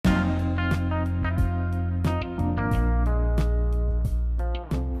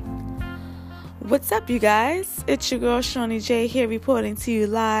What's up, you guys? It's your girl Shawnee J here reporting to you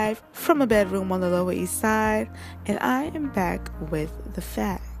live from a bedroom on the Lower East Side, and I am back with the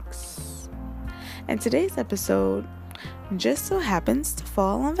facts. And today's episode just so happens to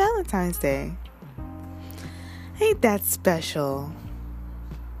fall on Valentine's Day. Ain't that special?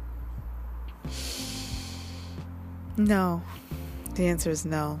 No. The answer is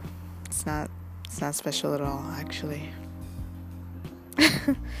no. It's not special at all, actually.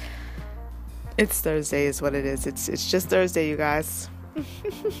 It's Thursday is what it is. It's just Thursday, you guys.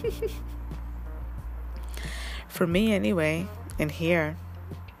 For me anyway, and here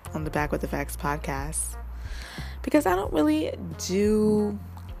on the Back with the Facts podcast. Because I don't really do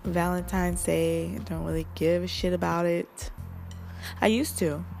Valentine's Day. I don't really give a shit about it. I used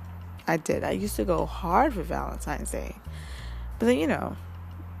to. I did. I used to go hard for Valentine's Day. But then,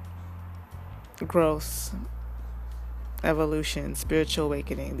 growth, evolution, spiritual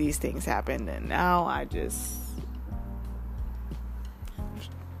awakening, these things happened, and now I just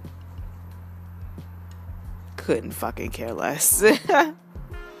couldn't fucking care less.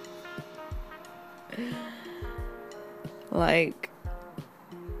 Like,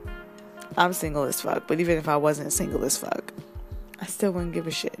 I'm single as fuck, but even if I wasn't single as fuck, I still wouldn't give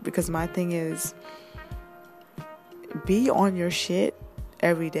a shit, because my thing is, be on your shit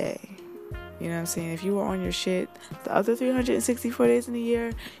every day. You know what I'm saying? If you were on your shit the other 364 days in the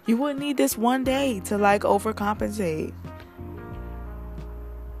year, you wouldn't need this one day to overcompensate.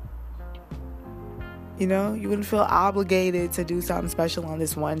 You wouldn't feel obligated to do something special on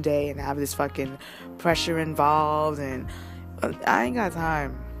this one day and have this fucking pressure involved. And I ain't got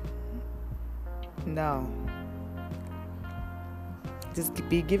time. No. Just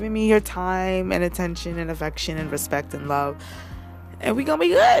be giving me your time and attention and affection and respect and love, and we gonna be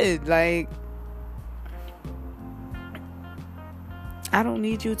good. I don't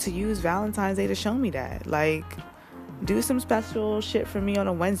need you to use Valentine's Day to show me that. Do some special shit for me on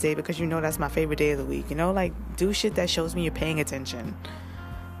a Wednesday, because that's my favorite day of the week. Do shit that shows me you're paying attention.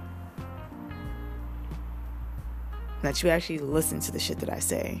 That you actually listen to the shit that I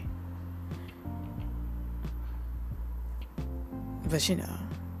say. But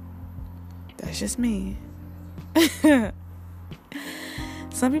that's just me.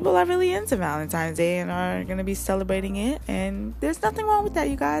 Some people are really into Valentine's Day and are going to be celebrating it. And there's nothing wrong with that,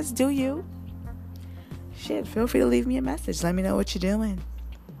 you guys. Do you? Shit, feel free to leave me a message. Let me know what you're doing.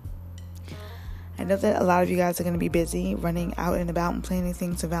 I know that a lot of you guys are going to be busy running out and about and planning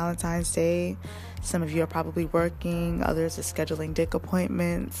things for Valentine's Day. Some of you are probably working. Others are scheduling dick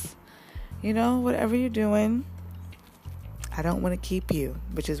appointments. Whatever you're doing, I don't want to keep you.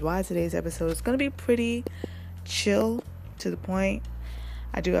 Which is why today's episode is going to be pretty chill, to the point.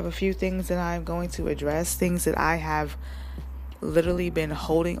 I do have a few things that I'm going to address, things that I have literally been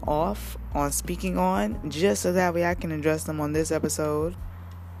holding off on speaking on, just so that way I can address them on this episode.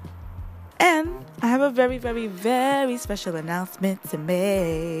 And I have a very, very, very special announcement to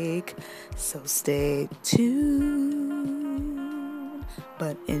make, so stay tuned.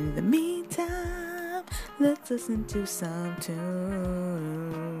 But in the meantime, let's listen to some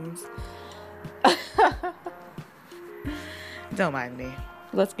tunes. Don't mind me.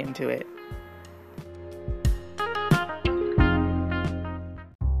 Let's get into it.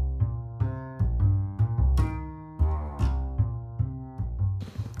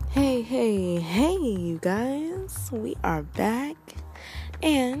 Hey, you guys. We are back.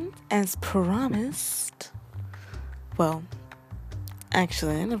 And as promised, well,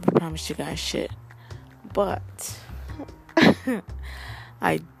 actually, I never promised you guys shit. But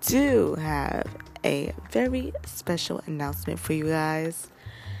I do have a very special announcement for you guys.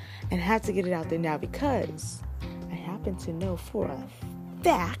 And I have to get it out there now, because I happen to know for a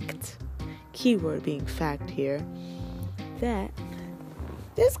fact, keyword being fact here, that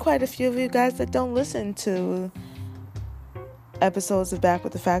there's quite a few of you guys that don't listen to episodes of Back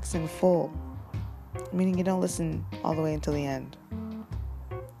with the Facts in full. Meaning you don't listen all the way until the end.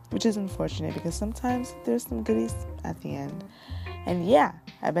 Which is unfortunate, because sometimes there's some goodies at the end. And yeah,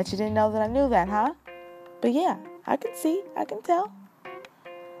 I bet you didn't know that I knew that, huh? But yeah, I can see, I can tell.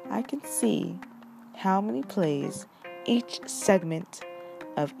 I can see how many plays each segment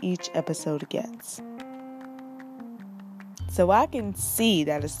of each episode gets. So I can see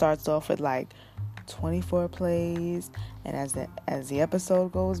that it starts off with 24 plays, and as the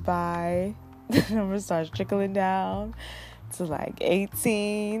episode goes by, the number starts trickling down to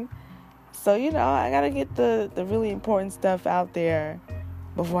 18. So I gotta get the really important stuff out there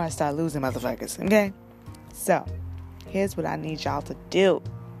before I start losing motherfuckers. Okay? So here's what I need y'all to do.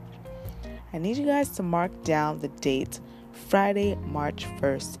 I need you guys to mark down the date Friday, March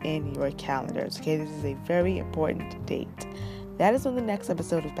 1st in your calendars. Okay, this is a very important date. That is when the next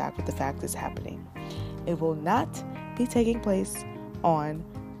episode of Back with the Facts is happening. It will not be taking place on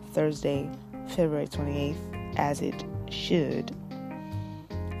Thursday, February 28th, as it should.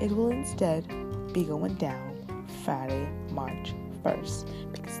 It will instead be going down Friday, March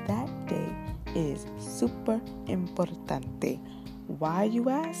 1st, because that day is super importante. Why, you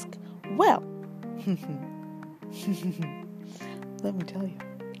ask? Well, let me tell you.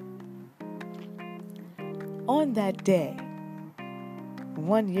 On that day,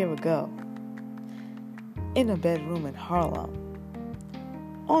 1 year ago, in a bedroom in Harlem,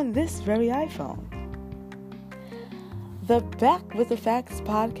 on this very iPhone, the Back with the Facts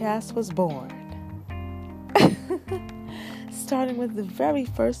podcast was born. Starting with the very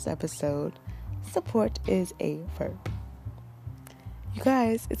first episode, support is a verb. You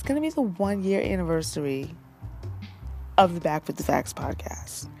guys, it's going to be the 1 year anniversary of the Back with the Facts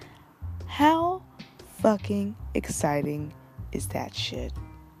podcast. How fucking exciting is that shit?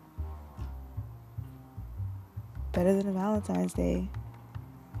 Better than a Valentine's Day,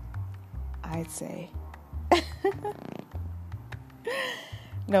 I'd say.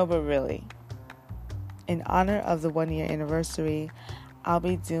 No, but really, in honor of the 1 year anniversary, I'll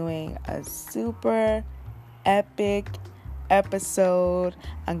be doing a super epic episode.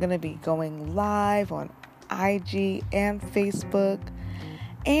 I'm going to be going live on IG and Facebook.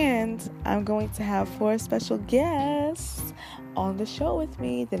 And I'm going to have 4 special guests on the show with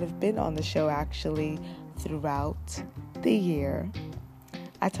me that have been on the show actually throughout the year.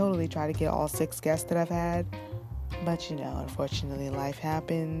 I totally try to get all 6 guests that I've had, but unfortunately life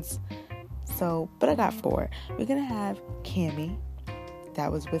happens. So, but I got 4. We're going to have Cammie,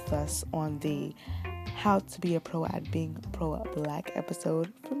 that was with us on the How to Be a Pro at Being Pro-Black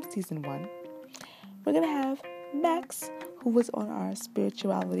episode from season 1. We're going to have Max, who was on our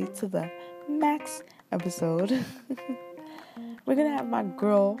Spirituality to the Max episode. We're going to have my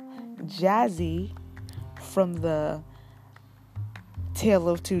girl, Jazzy, from the Tale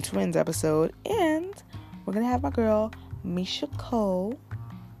of Two Twins episode. And we're going to have my girl, Misha Cole,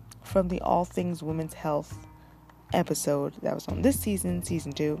 from the All Things Women's Health episode that was on this season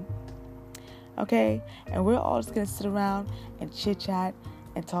 2. Okay? And we're all just going to sit around and chit-chat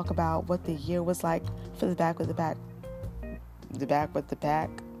and talk about what the year was like for the Back with the Pack. The Back with the Pack.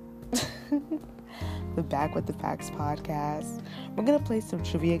 The Back with the Facts podcast. We're going to play some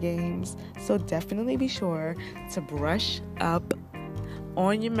trivia games, so definitely be sure to brush up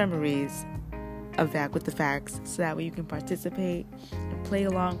on your memories of Back with the Facts so that way you can participate and play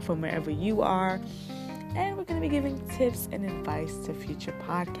along from wherever you are. And we're going to be giving tips and advice to future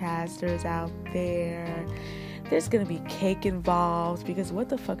podcasters out there. There's going to be cake involved, because what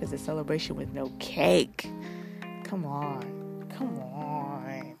the fuck is a celebration with no cake? Come on.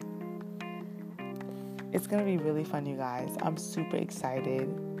 It's going to be really fun, you guys. I'm super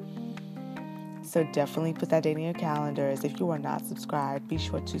excited. So definitely put that date in your calendars. If you are not subscribed, be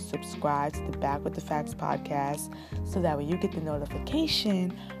sure to subscribe to the Back with the Facts podcast so that way you get the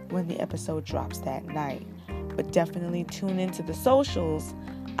notification when the episode drops that night. But definitely tune into the socials,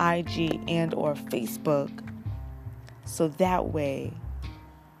 IG and or Facebook, so that way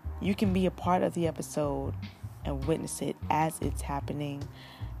you can be a part of the episode and witness it as it's happening.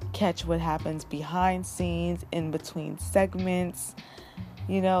 Catch what happens behind scenes, in between segments.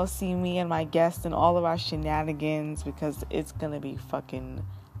 See me and my guests and all of our shenanigans, because it's going to be fucking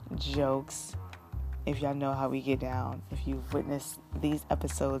jokes. If y'all know how we get down, if you've witnessed these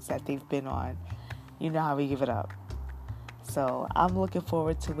episodes that they've been on, you know how we give it up. So I'm looking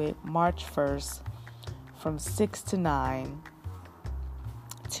forward to it. March 1st from 6 to 9.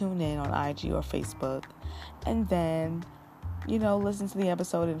 Tune in on IG or Facebook. And then, listen to the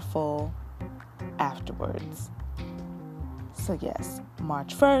episode in full afterwards. So yes,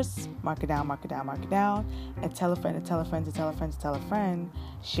 March 1st, mark it down, and tell a friend to tell a friend to tell a friend to tell a friend,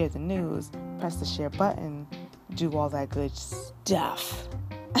 share the news, press the share button, do all that good stuff.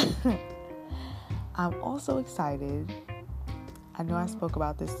 I'm also excited. I know I spoke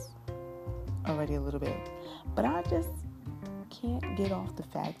about this already a little bit, but I just can't get off the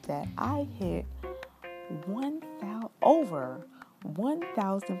fact that I hit over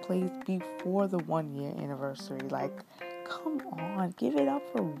 1,000 plays before the 1 year anniversary. Like, come on, give it up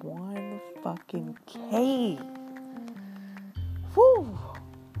for 1 fucking K. Woo!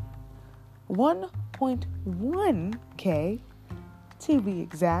 1.1 K to be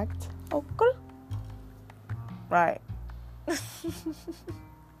exact. Okay. Right.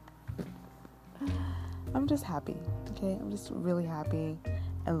 I'm just happy, okay? I'm just really happy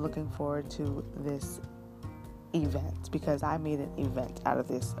and looking forward to this event, because I made an event out of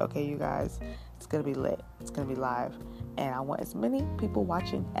this. Okay, you guys, it's gonna be lit. It's gonna be live, and I want as many people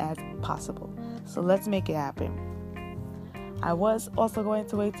watching as possible. So let's make it happen. I was also going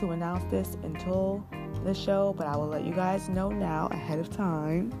to wait to announce this until the show, but I will let you guys know now ahead of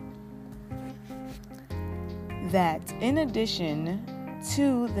time that in addition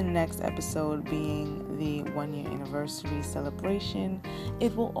to the next episode being the 1-year anniversary celebration,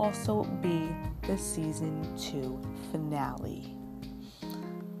 it will also be the season 2 finale.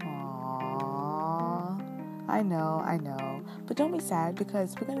 Aww, I know, but don't be sad,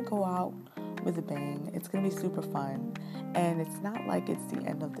 because we're gonna go out with a bang. It's gonna be super fun, and it's not like it's the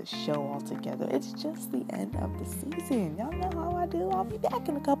end of the show altogether. It's just the end of the season. Y'all know how I do. I'll be back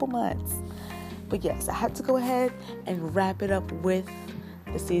in a couple months. But yes, I had to go ahead and wrap it up with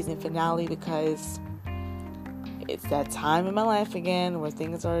the season finale, because it's that time in my life again where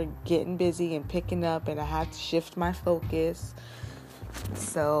things are getting busy and picking up, and I have to shift my focus.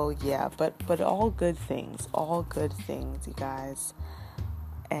 So yeah, but all good things, you guys.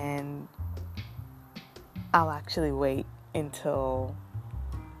 And I'll actually wait until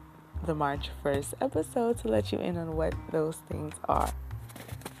the March 1st episode to let you in on what those things are.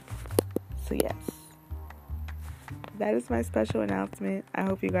 So yes, that is my special announcement. I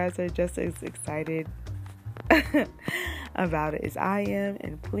hope you guys are just as excited about it as I am.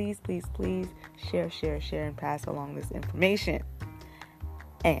 And please share and pass along this information.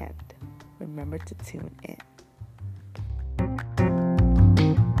 And remember to tune in.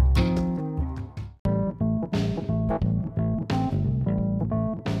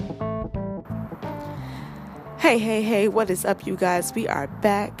 Hey, what is up, you guys? We are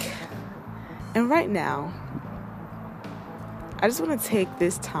back. And right now, I just want to take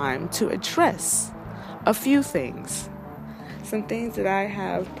this time to address a few things. Some things that I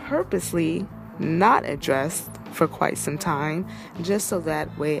have purposely not addressed for quite some time, just so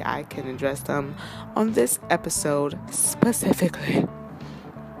that way I can address them on this episode specifically.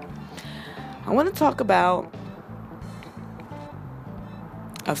 I want to talk about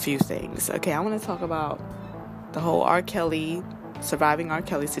a few things. Okay, I want to talk about the whole surviving R.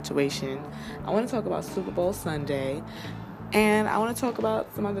 Kelly situation. I want to talk about Super Bowl Sunday, and I want to talk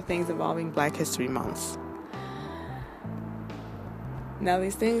about some other things involving Black History Month. Now,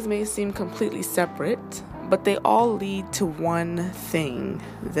 these things may seem completely separate, but they all lead to one thing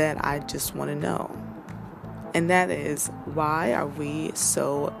that I just want to know. And that is, why are we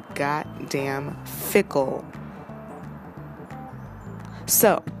so goddamn fickle?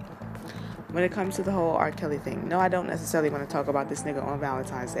 So, when it comes to the whole R. Kelly thing, no, I don't necessarily want to talk about this nigga on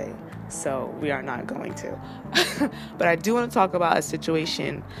Valentine's Day, so we are not going to. But I do want to talk about a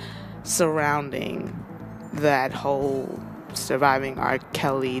situation surrounding that whole Surviving R.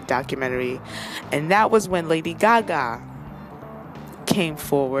 Kelly documentary, and that was when Lady Gaga came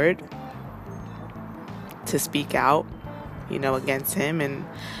forward to speak out, against him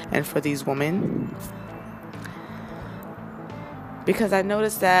and for these women. Because I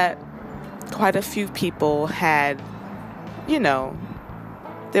noticed that quite a few people had,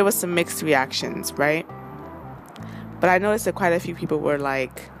 there was some mixed reactions, right? But I noticed that quite a few people were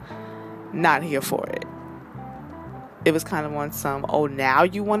not here for it. It was kind of on some, oh, now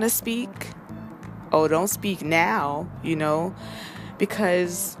you want to speak? Oh, don't speak now,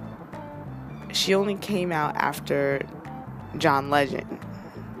 because she only came out after John Legend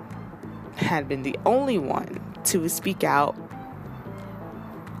had been the only one to speak out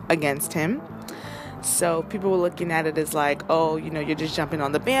against him. So people were looking at it as oh, you're just jumping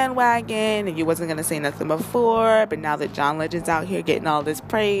on the bandwagon and you wasn't going to say nothing before, but now that John Legend's out here getting all this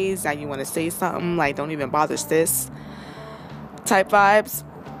praise, now you want to say something, don't even bother, sis, type vibes.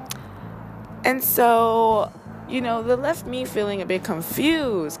 And so, that left me feeling a bit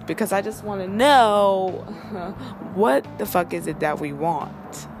confused, because I just want to know, what the fuck is it that we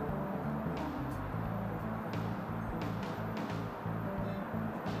want?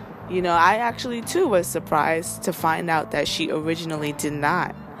 I actually, too, was surprised to find out that she originally did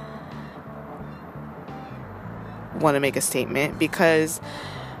not want to make a statement, because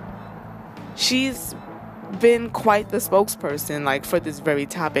she's been quite the spokesperson, for this very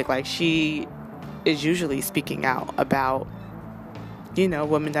topic. She is usually speaking out about,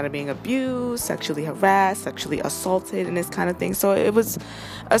 women that are being abused, sexually harassed, sexually assaulted, and this kind of thing. So it was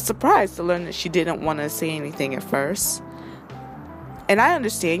a surprise to learn that she didn't want to say anything at first. And I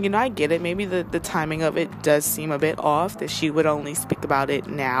understand, I get it. Maybe the timing of it does seem a bit off, that she would only speak about it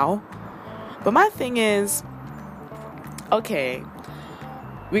now. But my thing is, okay,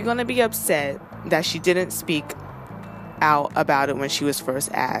 we're going to be upset that she didn't speak out about it when she was first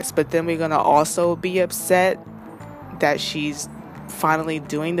asked. But then we're going to also be upset that she's finally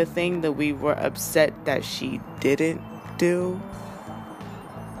doing the thing that we were upset that she didn't do.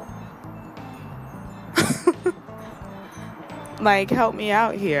 Like, help me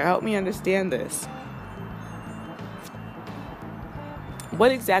out here. Help me understand this.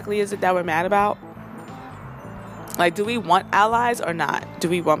 What exactly is it that we're mad about? Like, do we want allies or not? Do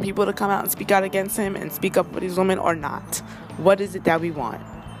we want people to come out and speak out against him and speak up for these women or not? What is it that we want?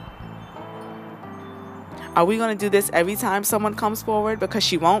 Are we going to do this every time someone comes forward? Because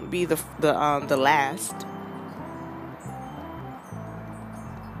she won't be the last.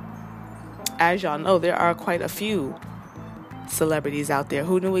 As y'all know, there are quite a few celebrities out there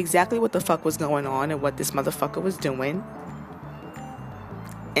who knew exactly what the fuck was going on and what this motherfucker was doing,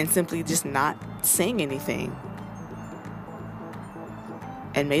 and simply just not saying anything,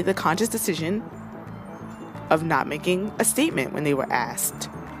 and made the conscious decision of not making a statement when they were asked.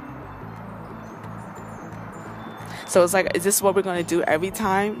 So it's like, is this what we're going to do every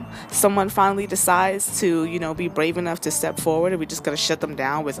time someone finally decides to, be brave enough to step forward? Are we just going to shut them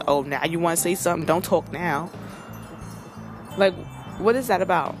down with, oh, now you want to say something? Don't talk now. Like, what is that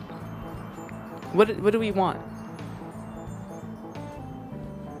about? What do we want?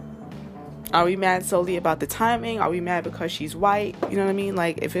 Are we mad solely about the timing? Are we mad because she's white? You know what I mean?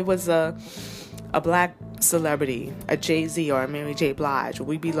 Like, if it was a black celebrity, a Jay-Z or a Mary J. Blige, would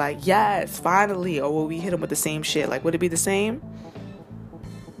we be like, yes, finally? Or will we hit him with the same shit? Like, would it be the same?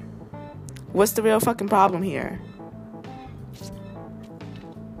 What's the real fucking problem here?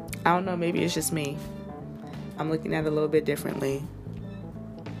 I don't know. Maybe it's just me. I'm looking at it a little bit differently.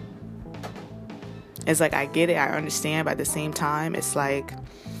 It's like, I get it, I understand, but at the same time, it's like,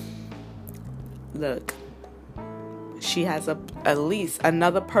 look, she has at least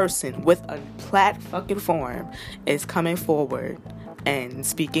another person with a platform is coming forward and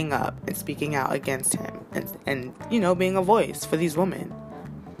speaking up and speaking out against him and being a voice for these women.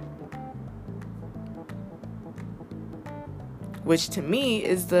 Which to me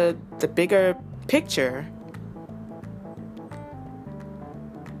is the bigger picture.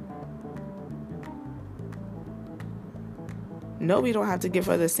 No, we don't have to give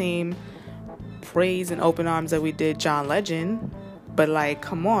her the same praise and open arms that we did John Legend. But, like,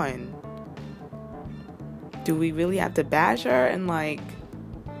 come on. Do we really have to bash her and, like,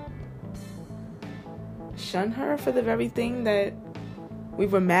 shun her for the very thing that we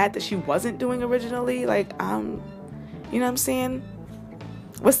were mad that she wasn't doing originally? Like, you know what I'm saying?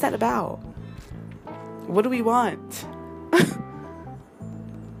 What's that about? What do we want?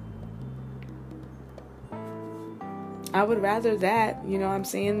 I would rather that, you know what I'm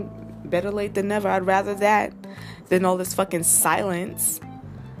saying? Better late than never. I'd rather that than all this fucking silence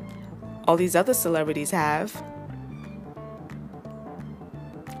all these other celebrities have.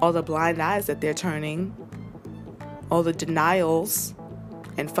 All the blind eyes that they're turning. All the denials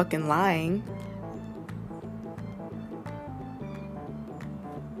and fucking lying.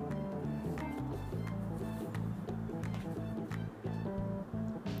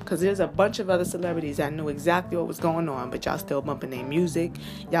 Because there's a bunch of other celebrities that knew exactly what was going on, but y'all still bumping their music.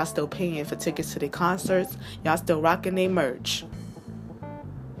 Y'all still paying for tickets to their concerts. Y'all still rocking their merch.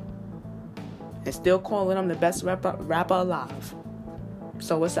 And still calling them the best rapper alive.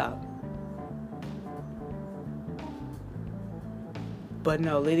 So what's up? But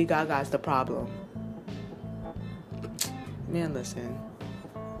no, Lady Gaga's the problem. Man, listen.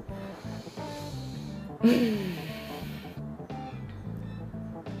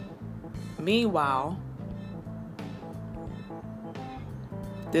 Meanwhile,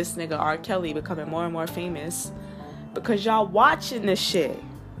 this nigga R. Kelly becoming more and more famous because y'all watching this shit.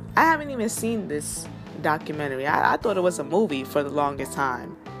 I haven't even seen this documentary. I thought it was a movie for the longest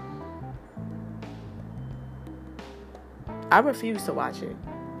time. I refuse to watch it.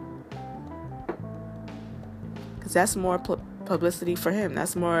 Because that's more publicity for him.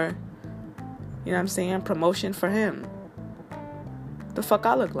 That's more, you know what I'm saying, promotion for him. The fuck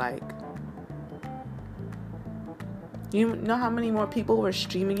I look like? You know how many more people were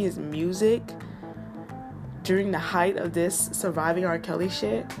streaming his music during the height of this surviving R. Kelly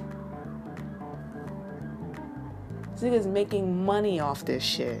shit? This nigga's making money off this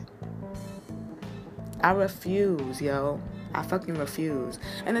shit. I refuse, yo. I fucking refuse.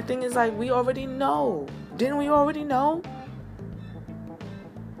 And the thing is, like, we already know. Didn't we already know?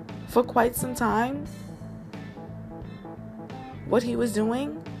 For quite some time. What he was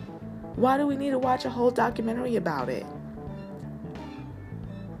doing? Why do we need to watch a whole documentary about it?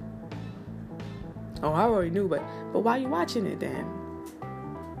 Oh, I already knew, but why are you watching it then?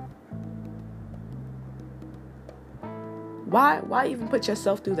 Why even put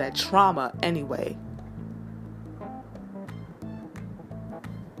yourself through that trauma anyway?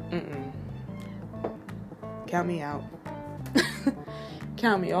 Count me out.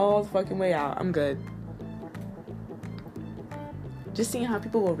 Count me all the fucking way out. I'm good. Just seeing how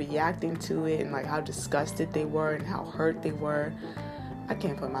people were reacting to it and like how disgusted they were and how hurt they were. I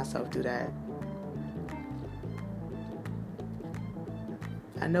can't put myself through that.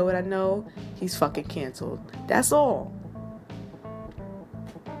 I know what I know. He's fucking canceled. That's all.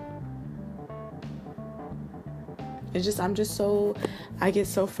 I get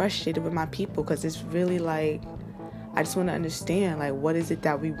so frustrated with my people because it's really like, I just want to understand, like, what is it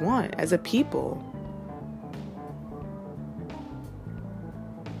that we want as a people?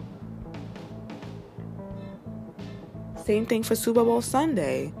 Same thing for Super Bowl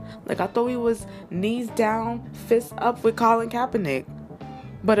Sunday. Like, I thought we was knees down, fists up with Colin Kaepernick.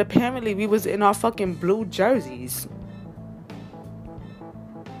 But apparently we was in our fucking blue jerseys.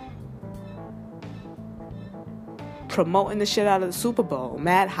 Promoting the shit out of the Super Bowl.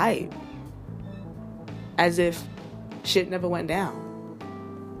 Mad hype. As if shit never went down.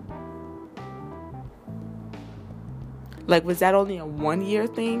 Like, was that only a 1-year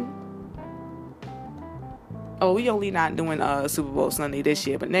thing? Oh, we only not doing Super Bowl Sunday this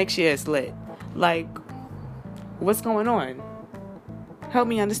year, but next year it's lit. Like, what's going on? Help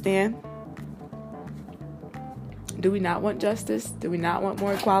me understand. Do we not want justice? Do we not want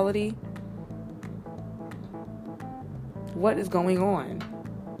more equality? What is going on?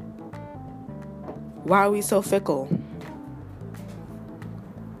 Why are we so fickle?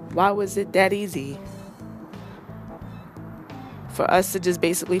 Why was it that easy for us to just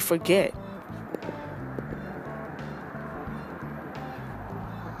basically forget?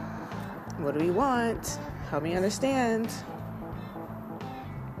 What do we want? Help me understand.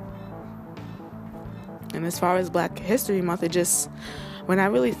 And as far as Black History Month, it just, when I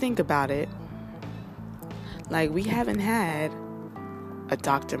really think about it, like, we haven't had a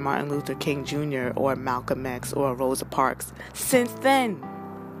Dr. Martin Luther King Jr. or Malcolm X or Rosa Parks since then.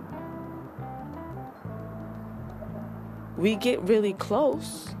 We get really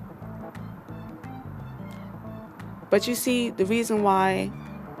close. But you see, the reason why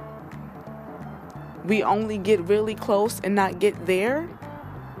we only get really close and not get there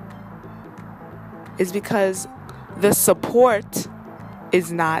is because the support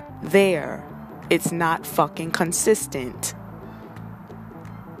is not there. It's not fucking consistent.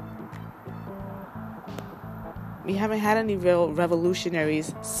 We haven't had any real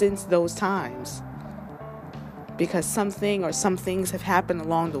revolutionaries since those times. Because something or some things have happened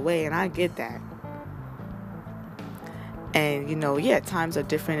along the way, and I get that. And, you know, yeah, times are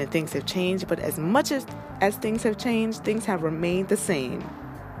different and things have changed, but as much as things have changed, things have remained the same.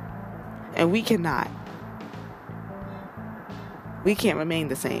 And we cannot. We can't remain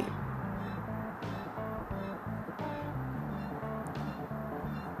the same.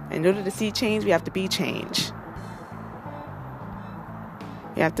 In order to see change, we have to be change.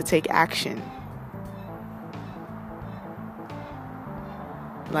 We have to take action.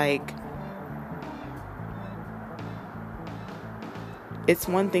 Like, it's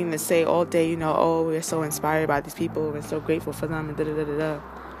one thing to say all day, you know, oh, we're so inspired by these people, we're so grateful for them, and da-da-da-da-da.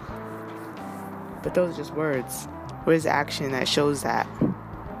 But those are just words. Where's action that shows that?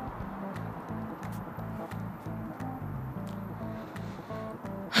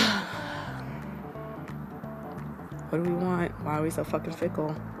 What do we want? Why are we so fucking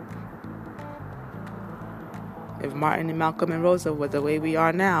fickle? If Martin and Malcolm and Rosa were the way we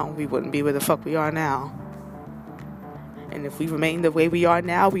are now, we wouldn't be where the fuck we are now. And if we remain the way we are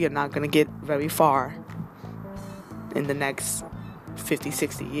now, we are not going to get very far. In the next 50,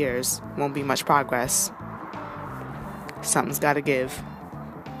 60 years, won't be much progress. Something's got to give.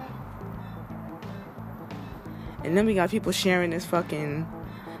 And then we got people sharing this fucking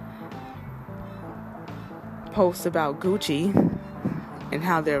post about Gucci and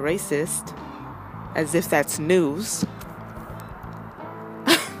how they're racist, as if that's news.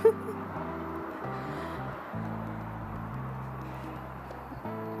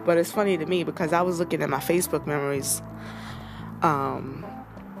 But it's funny to me because I was looking at my Facebook memories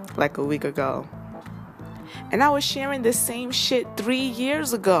like a week ago, and I was sharing the same shit 3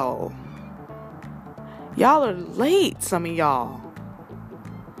 years ago. Y'all are late, some of y'all.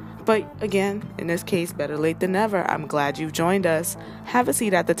 But again, in this case, better late than never. I'm glad you've joined us. Have a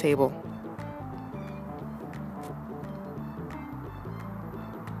seat at the table.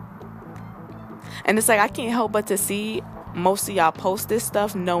 And it's like, I can't help but to see most of y'all post this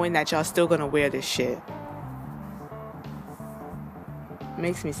stuff knowing that y'all still gonna wear this shit.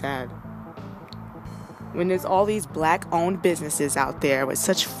 Makes me sad. When there's all these Black-owned businesses out there with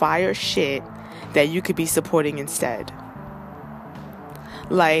such fire shit that you could be supporting instead.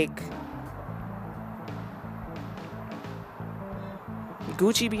 Like,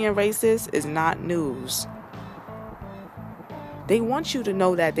 Gucci being racist is not news. They want you to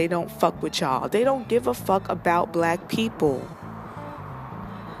know that they don't fuck with y'all. They don't give a fuck about black people.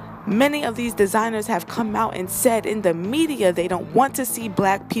 Many of these designers have come out and said in the media they don't want to see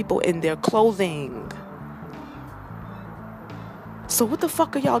black people in their clothing. So what the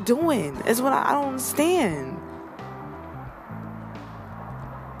fuck are y'all doing? Is what I don't understand.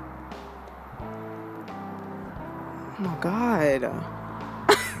 Oh my God.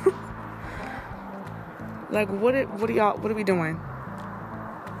 Like, what are we doing?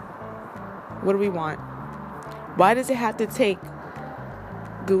 What do we want? Why does it have to take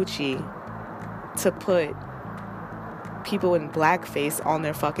Gucci to put people in blackface on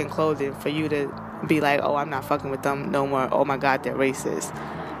their fucking clothing for you to be like, oh, I'm not fucking with them no more. Oh my God, they're racist.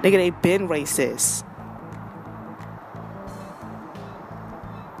 Nigga, they been racist.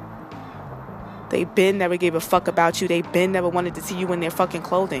 They been never gave a fuck about you. They been never wanted to see you in their fucking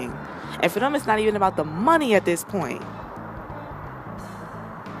clothing. And for them, it's not even about the money at this point.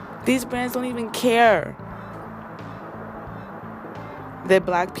 These brands don't even care that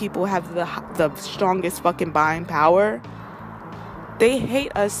black people have the strongest fucking buying power. They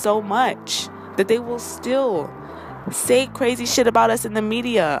hate us so much that they will still say crazy shit about us in the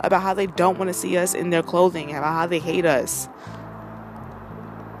media, about how they don't want to see us in their clothing, about how they hate us.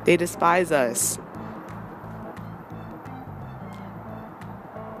 They despise us.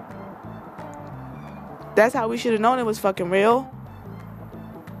 That's how we should have known it was fucking real.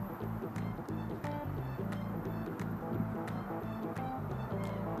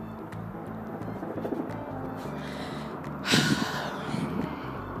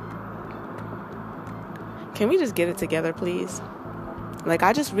 Can we just get it together, please? Like,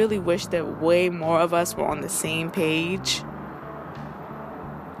 I just really wish that way more of us were on the same page.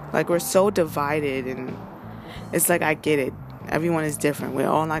 Like, we're so divided, and it's like, I get it. Everyone is different. We're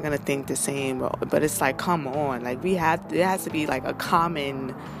all not going to think the same. But it's like, come on. Like, there has to be, like, a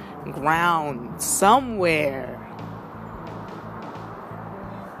common ground somewhere.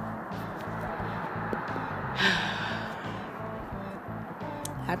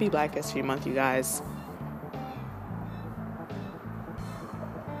 Happy Black History Month, you guys.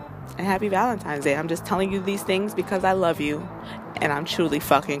 And happy Valentine's Day. I'm just telling you these things because I love you. And I'm truly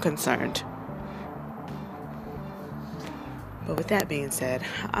fucking concerned. But with that being said,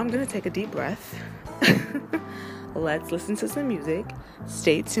 I'm going to take a deep breath. Let's listen to some music.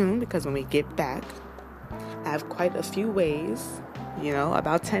 Stay tuned, because when we get back, I have quite a few ways,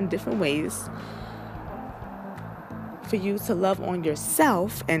 about 10 different ways for you to love on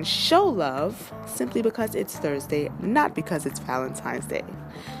yourself and show love simply because it's Thursday, not because it's Valentine's Day.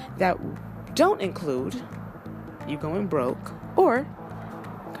 That don't include you going broke or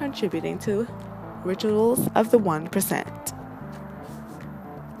contributing to rituals of the 1%.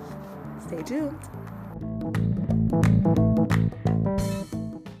 Stay tuned.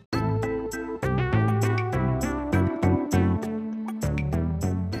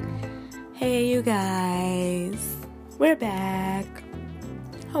 Hey, you guys. We're back.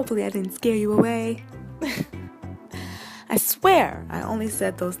 Hopefully I didn't scare you away. I swear I only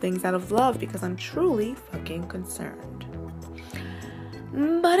said those things out of love because I'm truly fucking concerned.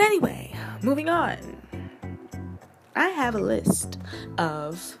 But anyway, moving on. I have a list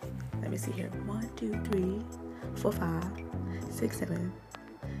of, let me see here, 1, 2, 3, 4, 5, 6, 7,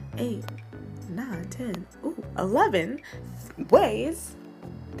 8, 9, 10, 11 ways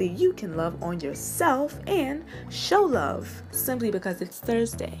that you can love on yourself and show love simply because it's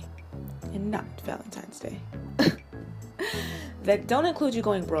Thursday and not Valentine's Day. That don't include you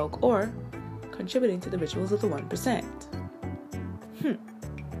going broke or contributing to the rituals of the 1%.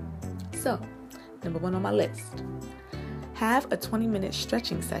 So, number 1 on my list. Have a 20-minute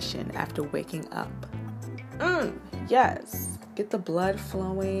stretching session after waking up. Yes. Get the blood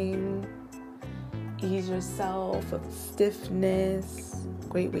flowing. Ease yourself of stiffness.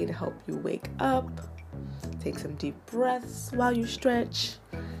 Great way to help you wake up. Take some deep breaths while you stretch.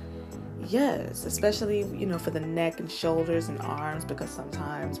 Yes, especially, for the neck and shoulders and arms, because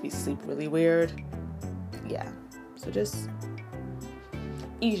sometimes we sleep really weird. Yeah. So just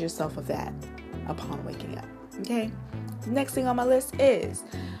ease yourself of that upon waking up. Okay? The next thing on my list is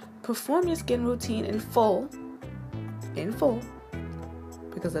perform your skin routine in full.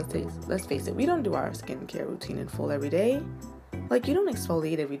 Because let's face it, we don't do our skincare routine in full every day. Like, you don't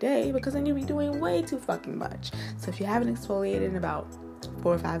exfoliate every day because then you'll be doing way too fucking much. So if you haven't exfoliated in about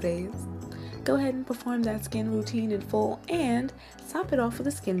 4 or 5 days, go ahead and perform that skin routine in full and top it off with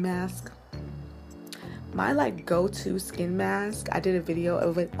a skin mask. My like go-to skin mask, I did a video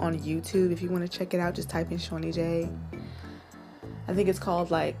of it on YouTube. If you want to check it out, just type in Shawnee J. I think it's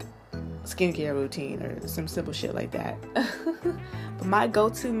called like skincare routine or some simple shit like that. But my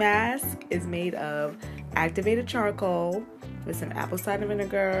go-to mask is made of activated charcoal with some apple cider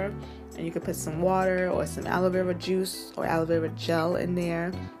vinegar, and you could put some water or some aloe vera juice or aloe vera gel in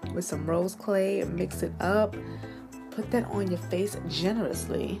there with some rose clay and mix it up. Put that on your face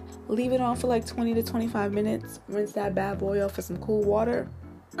generously. Leave it on for like 20 to 25 minutes. Rinse that bad boy off with some cool water.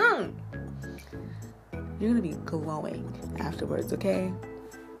 You're gonna be glowing afterwards, okay?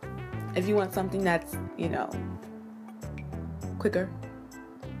 If you want something that's, quicker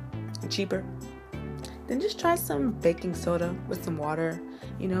and cheaper, then just try some baking soda with some water.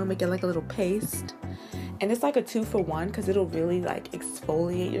 Make it like a little paste. And it's like a 2-for-1 because it'll really like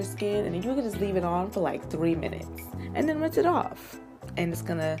exfoliate your skin. And then you can just leave it on for like 3 minutes and then rinse it off. And it's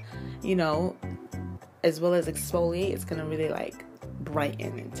gonna, as well as exfoliate, it's gonna really like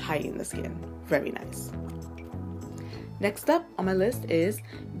brighten and tighten the skin. Very nice. Next up on my list is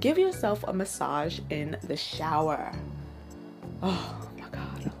give yourself a massage in the shower. Oh my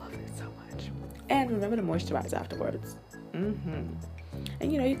God, I love it so much. And remember to moisturize afterwards.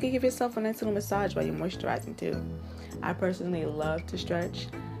 And you can give yourself a nice little massage while you're moisturizing too. I personally love to stretch,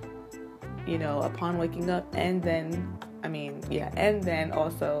 upon waking up, and then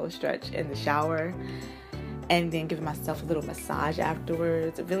also stretch in the shower, and then give myself a little massage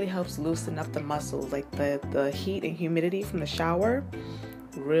afterwards. It really helps loosen up the muscles. Like the heat and humidity from the shower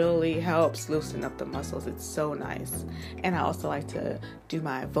really helps loosen up the muscles. It's so nice. And I also like to do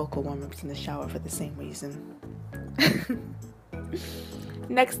my vocal warm-ups in the shower for the same reason.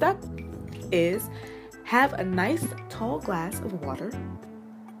 Next up is have a nice tall glass of water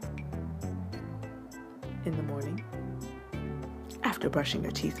in the morning. After brushing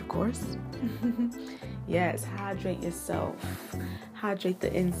your teeth, of course. Yes, hydrate yourself. Hydrate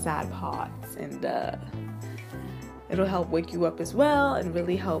the inside parts, and it'll help wake you up as well and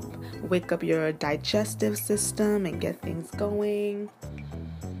really help wake up your digestive system and get things going.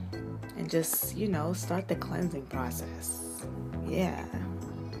 And just, start the cleansing process. Yeah.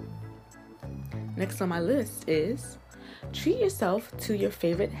 Next on my list is treat yourself to your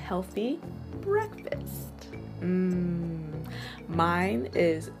favorite healthy breakfast. Mine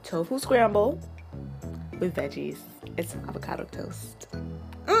is tofu scramble with veggies and some avocado toast.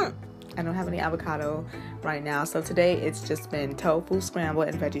 I don't have any avocado right now, so today it's just been tofu scramble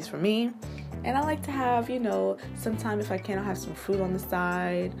and veggies for me. And I like to have, sometimes if I can, I'll have some fruit on the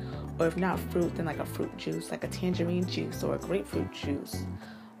side, or if not fruit, then like a fruit juice, like a tangerine juice or a grapefruit juice.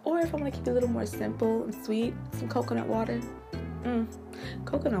 Or if I want to keep it a little more simple and sweet, some coconut water.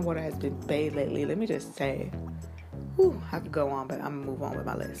 Coconut water has been bad lately, let me just say. I could go on, but I'm going to move on with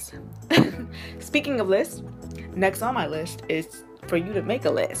my list. Speaking of lists, next on my list is for you to make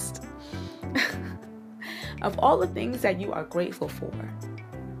a list of all the things that you are grateful for,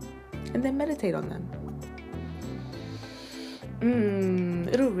 and then meditate on them.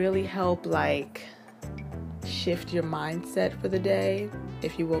 It'll really help shift your mindset for the day.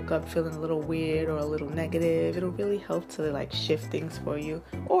 If you woke up feeling a little weird or a little negative, it'll really help to shift things for you.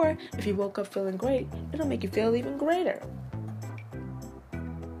 Or if you woke up feeling great, it'll make you feel even greater.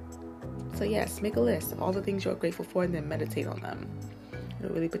 So yes, make a list of all the things you're grateful for and then meditate on them.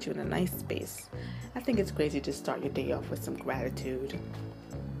 It'll really put you in a nice space. I think it's crazy to start your day off with some gratitude.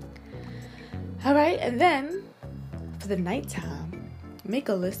 All right, and then for the nighttime, make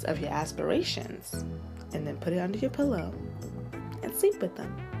a list of your aspirations and then put it under your pillow and sleep with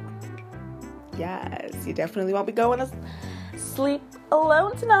them. Yes, you definitely won't be going to sleep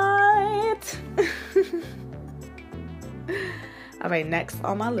alone tonight. All right, next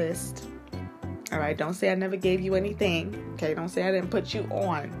on my list. All right, don't say I never gave you anything. Okay, don't say I didn't put you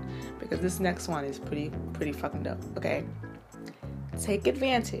on, because this next one is pretty fucking dope. Okay, take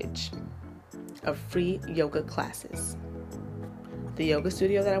advantage of free yoga classes. The yoga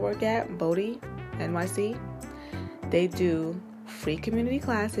studio that I work at, Bodhi NYC, they do free community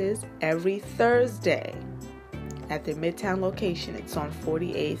classes every Thursday at their Midtown location. It's on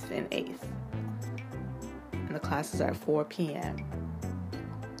 48th and 8th. And the classes are at 4 p.m.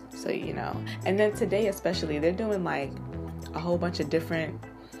 So, And then today especially, they're doing a whole bunch of different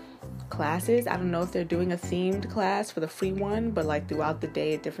classes. I don't know if they're doing a themed class for the free one, but throughout the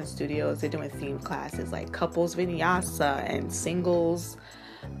day at different studios, they're doing themed classes like couples vinyasa and singles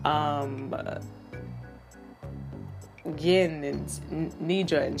yin and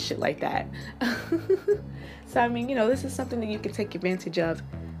nidra and shit like that. So this is something that you can take advantage of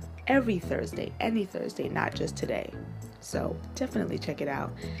every Thursday, any Thursday, not just today. So definitely check it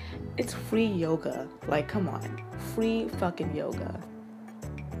out. It's free yoga. Like, come on. Free fucking yoga.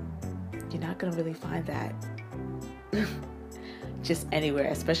 You're not going to really find that just anywhere,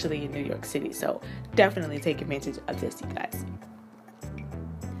 especially in New York City. So definitely take advantage of this, you guys.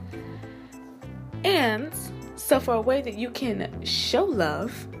 And so for a way that you can show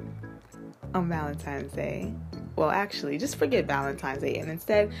love on Valentine's Day, well, actually, just forget Valentine's Day and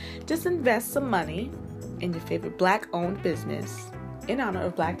instead just invest some money in your favorite Black-owned business in honor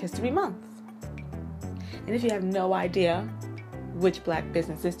of Black History Month. And if you have no idea which Black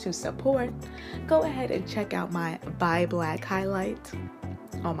businesses to support, go ahead and check out my Buy Black highlight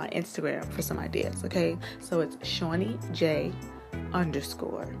on my Instagram for some ideas, okay? So it's Shawnee J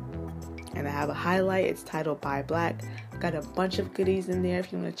 _ and I have a highlight. It's titled Buy Black. Got a bunch of goodies in there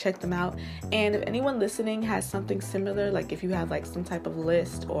if you want to check them out. And if anyone listening has something similar, like if you have like some type of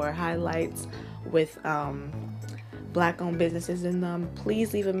list or highlights with Black-owned businesses in them,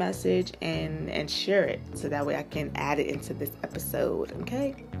 please leave a message and share it so that way I can add it into this episode,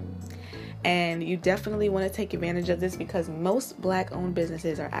 okay? And you definitely want to take advantage of this because most Black-owned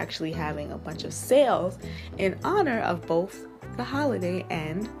businesses are actually having a bunch of sales in honor of both the holiday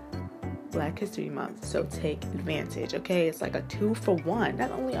and Black History Month. So take advantage, okay? It's like a 2-for-1.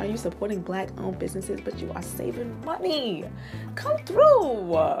 Not only are you supporting Black-owned businesses, but you are saving money. Come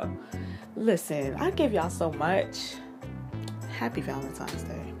through. Listen, I give y'all so much. Happy Valentine's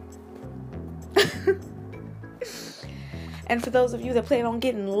Day. And for those of you that plan on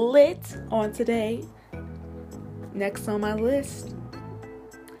getting lit on today, next on my list,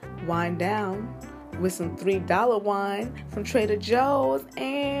 wind down with some $3 wine from Trader Joe's,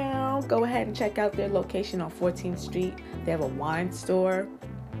 and go ahead and check out their location on 14th Street. They have a wine store.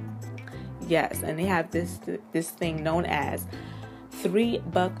 Yes, and they have this thing known as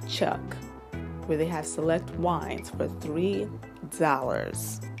 $3 Chuck, where they have select wines for $3.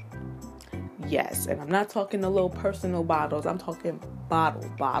 Yes, and I'm not talking the little personal bottles. I'm talking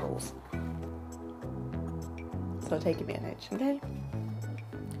bottles. So take advantage, okay?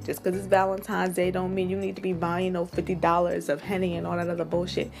 Just because it's Valentine's Day don't mean you need to be buying no $50 of Henny and all that other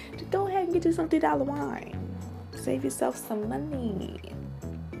bullshit. Just go ahead and get you some $3 wine. Save yourself some money.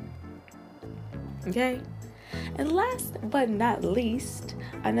 Okay? And last but not least,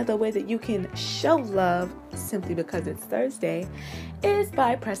 another way that you can show love simply because it's Thursday is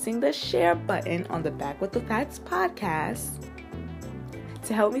by pressing the share button on the Back with the Facts podcast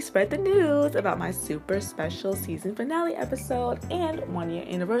to help me spread the news about my super special season finale episode and 1-year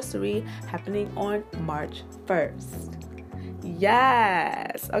anniversary happening on March 1st.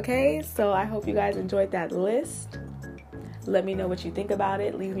 Yes! Okay, so I hope you guys enjoyed that list. Let me know what you think about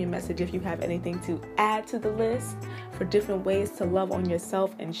it. Leave me a message if you have anything to add to the list for different ways to love on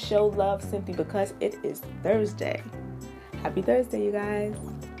yourself and show love simply because it is Thursday. Happy Thursday, you guys.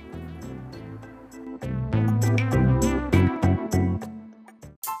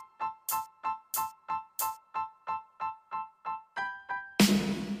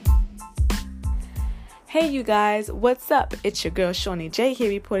 Hey you guys, what's up? It's your girl Shawnee J here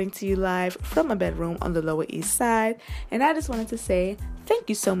reporting to you live from a bedroom on the Lower East Side, and I just wanted to say thank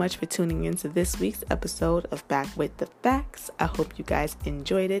you so much for tuning into this week's episode of Back with the Facts. I hope you guys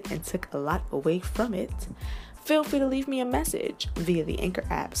enjoyed it and took a lot away from it. Feel free to leave me a message via the Anchor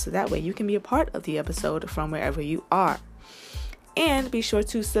app so that way you can be a part of the episode from wherever you are. And be sure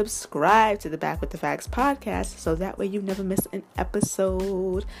to subscribe to the Back with the Facts podcast so that way you never miss an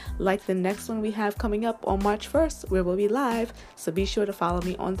episode like the next one we have coming up on March 1st where we'll be live. So be sure to follow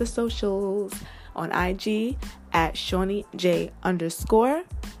me on the socials on IG at ShawneeJ_.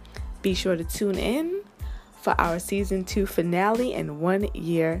 Be sure to tune in for our season 2 finale and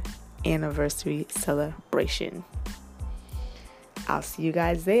 1-year anniversary celebration. I'll see you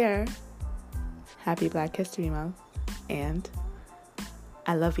guys there. Happy Black History Month, and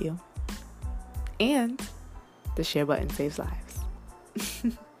I love you. And the share button saves lives.